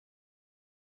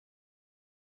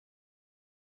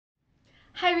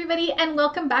Hi everybody and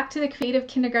welcome back to the Creative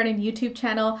Kindergarten YouTube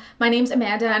channel. My name's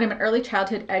Amanda and I'm an early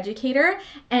childhood educator,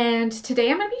 and today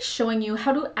I'm going to be showing you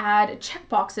how to add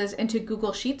checkboxes into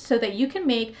Google Sheets so that you can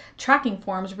make tracking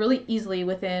forms really easily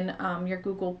within your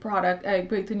Google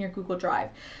within your Google Drive.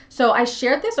 So I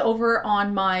shared this over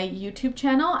on my YouTube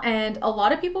channel and a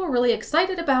lot of people were really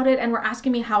excited about it and were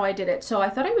asking me how I did it. So I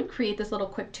thought I would create this little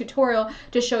quick tutorial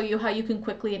to show you how you can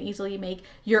quickly and easily make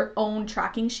your own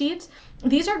tracking sheets.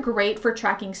 These are great for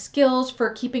tracking skills, for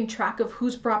keeping track of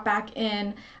who's brought back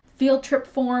in, field trip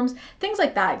forms, things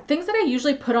like that. Things that I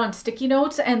usually put on sticky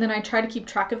notes and then I try to keep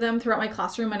track of them throughout my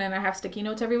classroom, and then I have sticky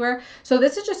notes everywhere. So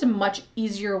this is just a much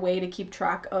easier way to keep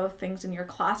track of things in your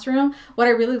classroom. What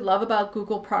I really love about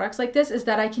Google products like this is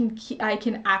that I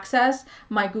can access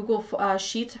my Google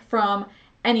Sheets from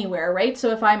anywhere, right? So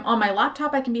if I'm on my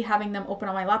laptop, I can be having them open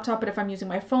on my laptop, but if I'm using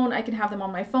my phone, I can have them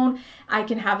on my phone. I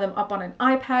can have them up on an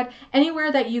iPad.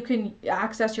 Anywhere that you can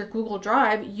access your Google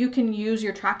Drive, you can use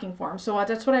your tracking form. So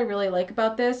that's what I really like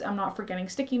about this. I'm not forgetting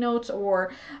sticky notes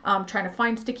or trying to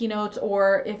find sticky notes,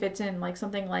 or if it's in like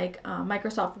something like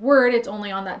Microsoft Word, it's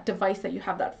only on that device that you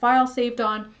have that file saved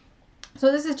on.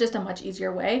 So this is just a much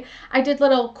easier way. I did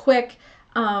little quick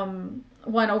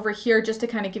one over here just to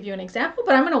kind of give you an example,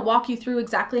 but I'm going to walk you through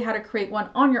exactly how to create one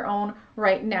on your own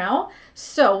right now.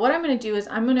 So what I'm going to do is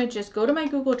I'm going to just go to my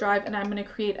Google Drive and I'm going to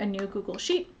create a new Google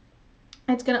Sheet.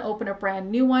 It's going to open a brand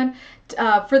new one.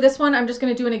 For this one, I'm just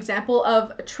going to do an example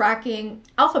of tracking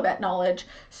alphabet knowledge.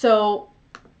 So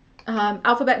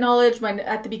alphabet knowledge when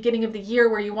at the beginning of the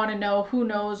year where you want to know who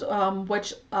knows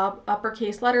which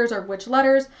uppercase letters or which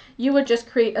letters, you would just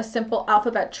create a simple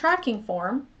alphabet tracking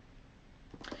form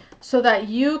so that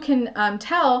you can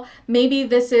tell maybe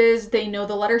this is they know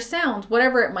the letter sounds,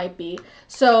 whatever it might be.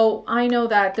 So I know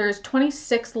that there's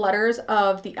 26 letters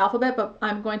of the alphabet, but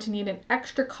I'm going to need an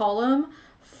extra column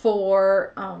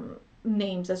for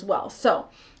names as well. So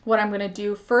what I'm going to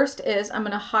do first is I'm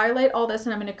going to highlight all this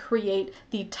and I'm going to create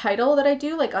the title that I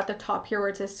do, like at the top here where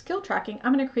it says skill tracking.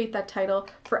 I'm going to create that title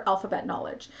for alphabet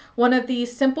knowledge. One of the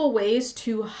simple ways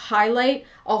to highlight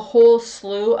a whole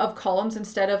slew of columns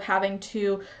instead of having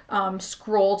to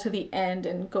scroll to the end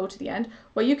and go to the end,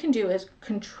 what you can do is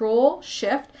Control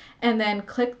Shift and then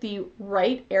click the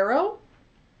right arrow,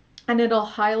 and it'll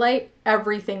highlight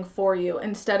everything for you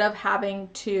instead of having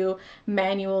to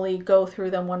manually go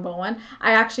through them one by one.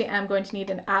 I actually am going to need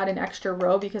to add an extra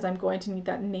row because I'm going to need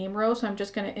that name row. So I'm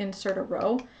just going to insert a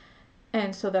row,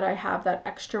 and so that I have that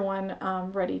extra one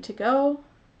ready to go.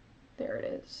 There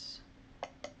it is.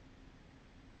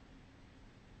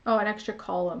 Oh, an extra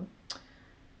column.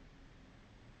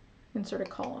 Insert a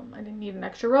column. I didn't need an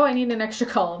extra row, I need an extra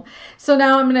column. So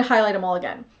now I'm going to highlight them all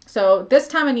again. So this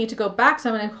time I need to go back, so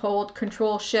I'm going to hold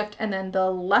Control Shift and then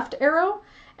the left arrow,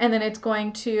 and then it's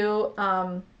going to,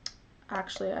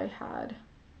 actually I had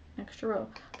an extra row.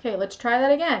 Okay, let's try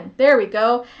that again. There we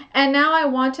go. And now I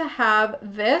want to have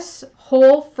this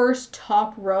whole first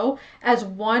top row as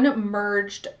one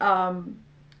merged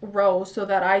row so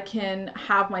that I can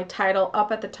have my title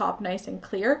up at the top nice and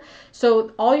clear.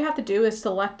 So all you have to do is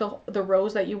select the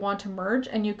rows that you want to merge,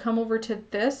 and you come over to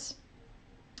this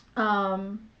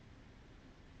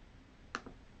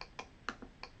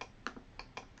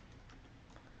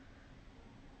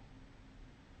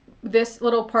this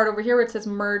little part over here where it says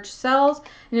merge cells,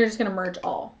 and you're just going to merge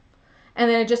all. And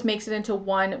then it just makes it into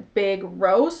one big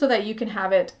row so that you can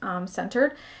have it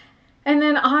centered. And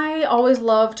then I always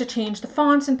love to change the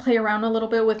fonts and play around a little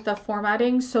bit with the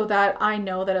formatting so that I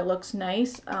know that it looks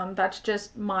nice. That's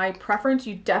just my preference.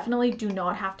 You definitely do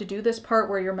not have to do this part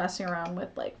where you're messing around with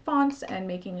like fonts and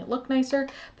making it look nicer.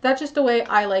 But that's just the way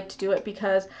I like to do it,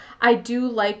 because I do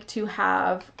like to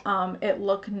have it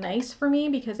look nice for me,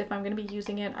 because if I'm going to be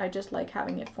using it, I just like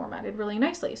having it formatted really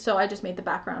nicely. So I just made the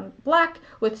background black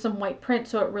with some white print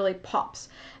so it really pops.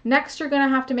 Next, you're going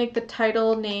to have to make the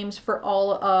title names for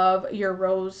all of your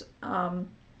rows, all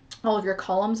of your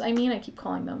columns. I keep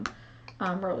calling them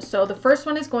rows. So the first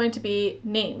one is going to be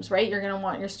names, right? You're going to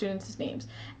want your students' names.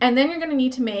 And then you're going to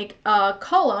need to make a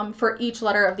column for each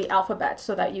letter of the alphabet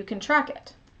so that you can track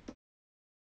it.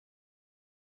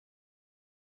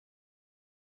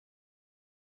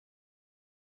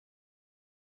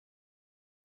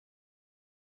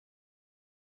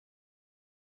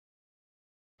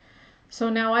 So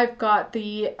now I've got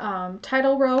the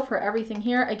title row for everything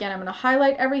here. Again, I'm going to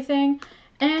highlight everything.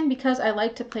 And because I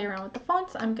like to play around with the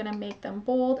fonts, I'm going to make them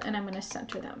bold and I'm going to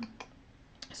center them.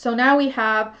 So now we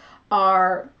have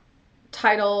our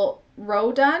title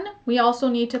row done. We also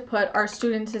need to put our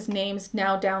students' names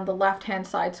now down the left-hand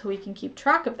side so we can keep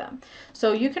track of them.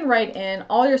 So you can write in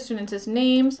all your students'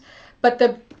 names, But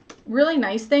the really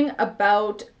nice thing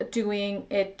about doing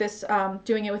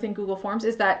it within Google Forms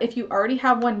is that if you already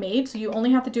have one made, so you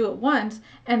only have to do it once,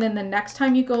 and then the next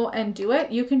time you go and do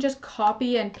it, you can just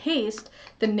copy and paste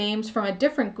the names from a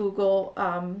different Google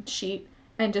sheet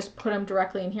and just put them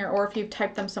directly in here. Or if you've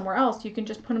typed them somewhere else, you can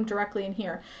just put them directly in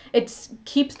here. It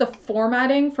keeps the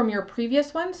formatting from your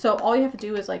previous one, so all you have to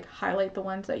do is like highlight the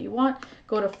ones that you want,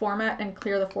 go to format and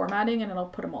clear the formatting, and it'll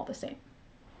put them all the same.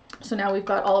 So now we've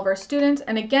got all of our students,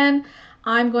 and again,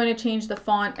 I'm going to change the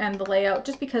font and the layout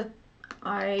just because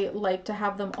I like to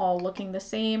have them all looking the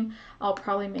same. I'll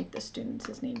probably make the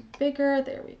student's name bigger.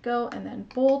 There we go, and then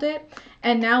bold it.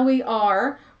 And now we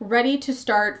are ready to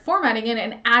start formatting it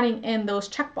and adding in those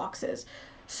checkboxes.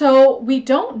 So we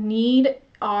don't need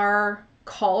our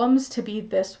columns to be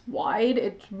this wide.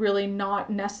 It's really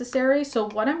not necessary. So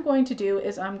what I'm going to do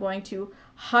is I'm going to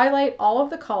highlight all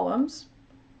of the columns.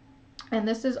 And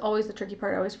this is always the tricky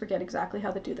part. I always forget exactly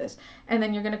how to do this. And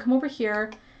then you're going to come over here,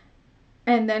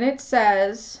 and then it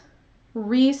says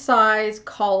resize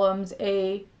columns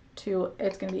A to,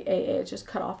 it's going to be AA. It's just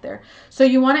cut off there. So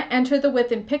you want to enter the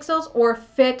width in pixels or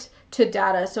fit to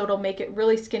data. So it'll make it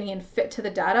really skinny and fit to the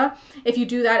data. If you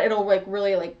do that, it'll like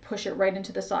really like push it right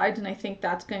into the sides. And I think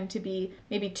that's going to be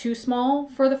maybe too small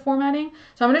for the formatting.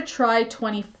 So I'm going to try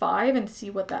 25 and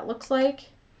see what that looks like.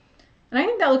 And I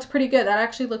think that looks pretty good. That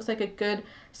actually looks like a good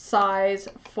size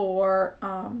for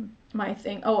my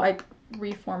thing. Oh, I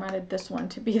reformatted this one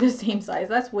to be the same size.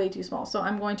 That's way too small. So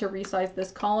I'm going to resize this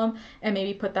column and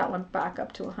maybe put that one back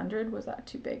up to 100. Was that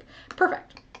too big?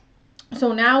 Perfect.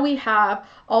 So now we have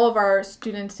all of our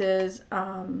students'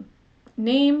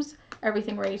 names,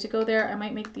 everything ready to go there. I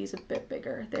might make these a bit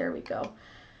bigger. There we go.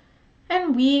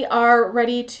 And we are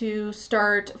ready to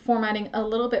start formatting a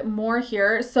little bit more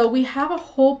here. So we have a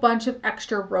whole bunch of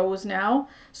extra rows now.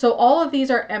 So all of these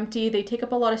are empty. They take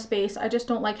up a lot of space. I just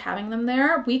don't like having them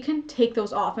there. We can take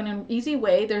those off in an easy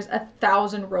way. There's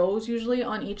 1,000 rows usually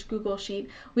on each Google Sheet.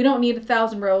 We don't need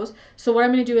 1,000 rows. So what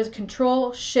I'm going to do is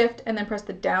Control, Shift, and then press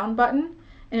the down button.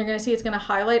 And you're going to see it's going to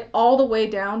highlight all the way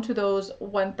down to those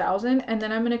 1,000. And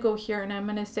then I'm going to go here and I'm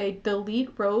going to say delete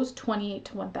rows 28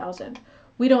 to 1,000.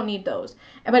 We don't need those.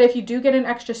 But if you do get an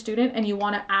extra student and you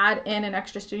want to add in an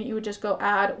extra student, you would just go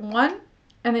add one,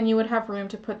 and then you would have room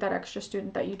to put that extra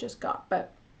student that you just got.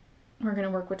 But we're going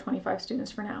to work with 25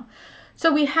 students for now.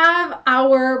 So we have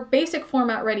our basic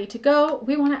format ready to go.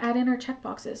 We want to add in our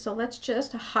checkboxes. So let's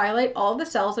just highlight all the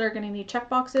cells that are going to need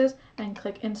checkboxes and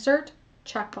click Insert,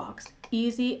 Checkbox.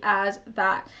 Easy as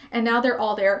that. And now they're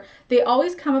all there. They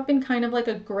always come up in kind of like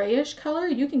a grayish color.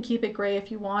 You can keep it gray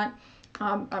if you want.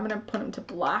 I'm going to put them to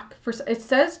black. It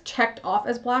says checked off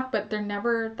as black, but they're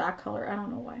never that color. I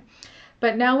don't know why.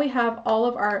 But now we have all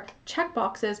of our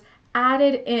checkboxes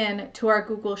added in to our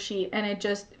Google Sheet, and it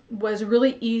just was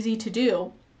really easy to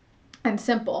do and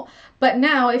simple. But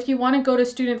now if you want to go to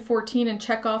student 14 and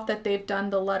check off that they've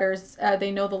done the letters,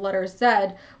 they know the letter Z,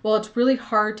 well, it's really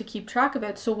hard to keep track of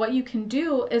it. So what you can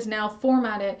do is now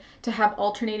format it to have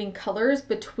alternating colors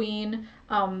between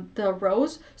the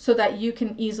rows so that you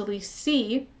can easily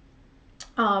see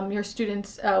your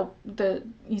students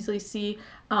easily see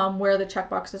where the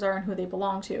checkboxes are and who they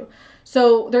belong to.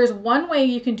 So there's one way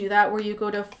you can do that where you go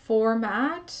to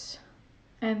Format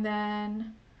and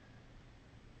then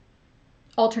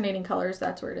alternating colors.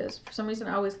 That's where it is. For some reason,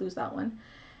 I always lose that one.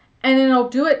 And then it'll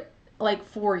do it like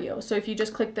for you. So if you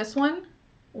just click this one,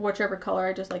 whichever color,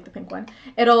 I just like the pink one,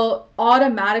 it'll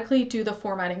automatically do the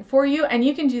formatting for you. And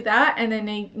you can do that. And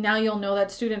then now you'll know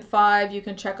that student 5, you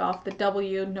can check off the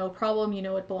W, no problem. You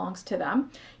know it belongs to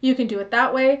them. You can do it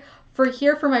that way. For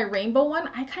here, for my rainbow one,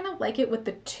 I kind of like it with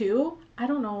the 2. I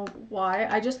don't know why.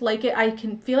 I just like it. I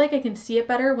can feel like I can see it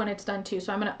better when it's done too.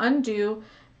 So I'm going to undo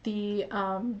the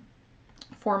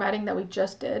formatting that we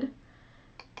just did.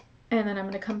 And then I'm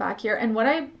going to come back here. And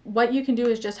what you can do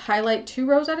is just highlight 2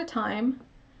 rows at a time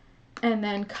and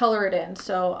then color it in.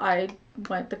 So I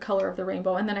went the color of the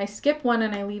rainbow, and then I skip one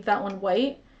and I leave that one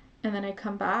white, and then I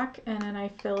come back and then I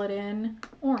fill it in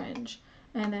orange,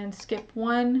 and then skip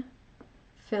one,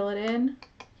 fill it in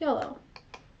yellow.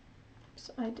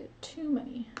 So I did too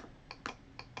many.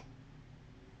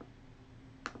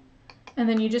 And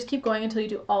then you just keep going until you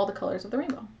do all the colors of the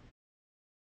rainbow.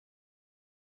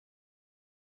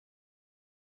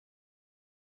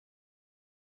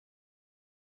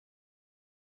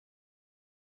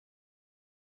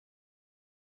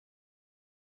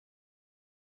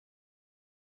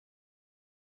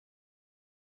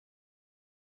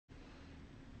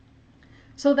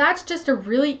 So that's just a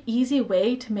really easy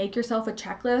way to make yourself a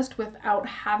checklist without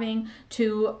having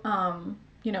to,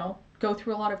 go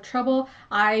through a lot of trouble.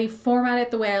 I format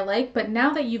it the way I like, but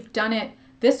now that you've done it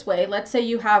this way, let's say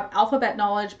you have alphabet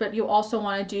knowledge, but you also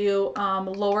want to do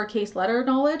lowercase letter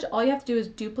knowledge, all you have to do is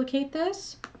duplicate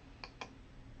this,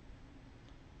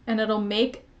 and it'll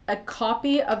make a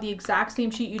copy of the exact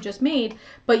same sheet you just made,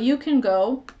 but you can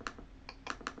go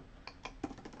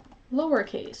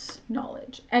lowercase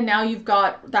knowledge. And now you've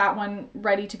got that one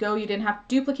ready to go. You didn't have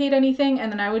to duplicate anything. And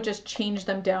then I would just change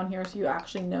them down here so you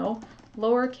actually know.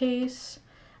 Lowercase,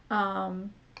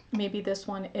 maybe this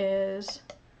one is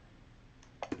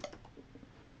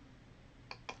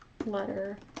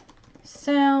letter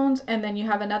sounds. And then you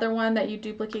have another one that you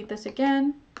duplicate this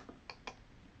again.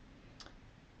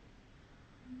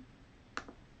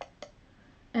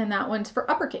 And that one's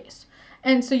for uppercase.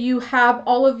 And so you have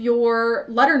all of your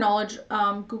letter knowledge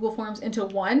Google Forms into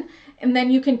one, and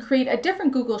then you can create a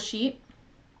different Google Sheet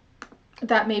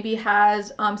that maybe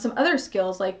has some other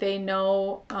skills, like they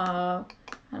know, I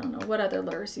don't know, what other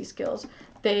literacy skills?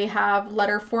 They have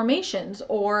letter formations,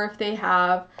 or if they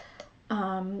have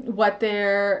what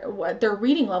their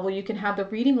reading level, you can have the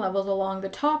reading levels along the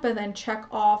top and then check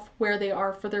off where they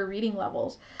are for their reading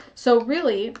levels. So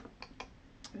really,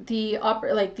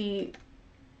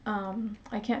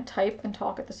 I can't type and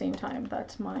talk at the same time.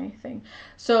 That's my thing.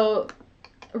 So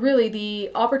really, the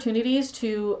opportunities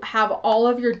to have all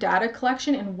of your data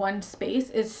collection in one space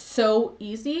is so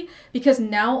easy, because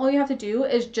now all you have to do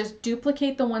is just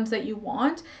duplicate the ones that you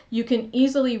want. You can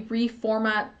easily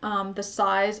reformat the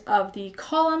size of the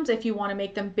columns if you want to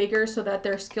make them bigger so that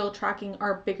their skill tracking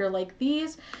are bigger like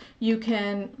these. You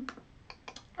can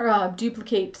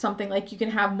duplicate something, like you can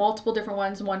have multiple different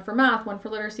ones, one for math, one for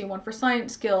literacy, one for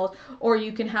science skills, or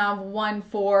you can have one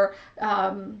for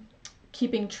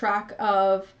keeping track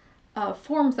of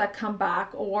forms that come back,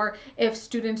 or if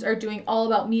students are doing all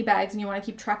about me bags and you want to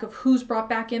keep track of who's brought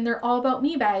back in their all about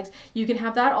me bags, you can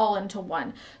have that all into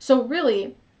one. So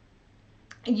really,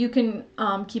 you can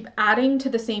keep adding to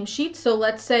the same sheet. So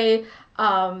let's say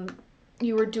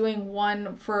you were doing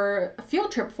one for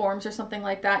field trip forms or something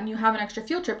like that, and you have an extra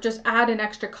field trip, just add an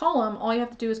extra column. All you have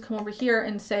to do is come over here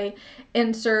and say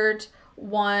insert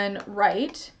one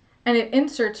right, and it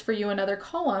inserts for you another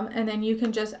column, and then you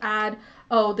can just add,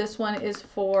 oh, this one is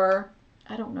for,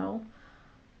 I don't know,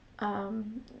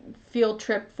 field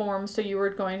trip forms, so you were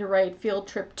going to write field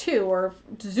trip 2 or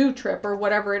zoo trip or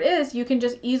whatever it is. You can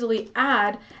just easily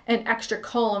add an extra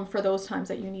column for those times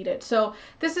that you need it. So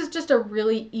this is just a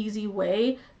really easy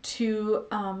way to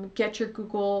get your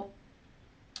Google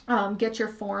get your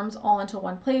forms all into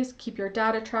one place, keep your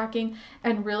data tracking,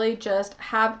 and really just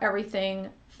have everything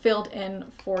filled in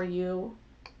for you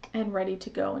and ready to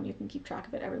go, and you can keep track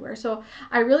of it everywhere. So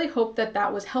I really hope that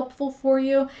that was helpful for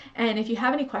you. And if you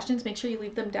have any questions, make sure you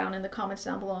leave them down in the comments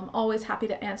down below. I'm always happy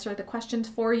to answer the questions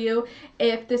for you.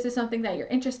 If this is something that you're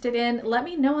interested in, let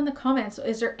me know in the comments.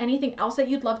 Is there anything else that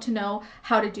you'd love to know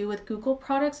how to do with Google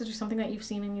products? Is there something that you've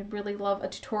seen and you'd really love a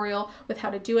tutorial with how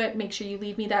to do it? Make sure you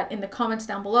leave me that in the comments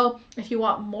down below. If you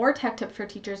want more tech tips for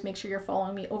teachers, make sure you're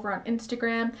following me over on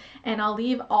Instagram, and I'll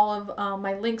leave all of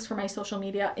my links for my social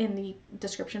media in the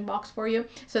description box for you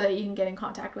so that you can get in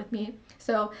contact with me.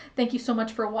 So thank you so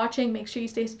much for watching. Make sure you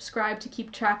stay subscribed to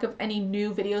keep track of any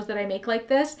new videos that I make like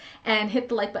this, and hit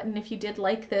the like button if you did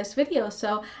like this video.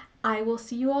 So I will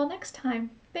see you all next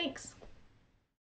time. Thanks.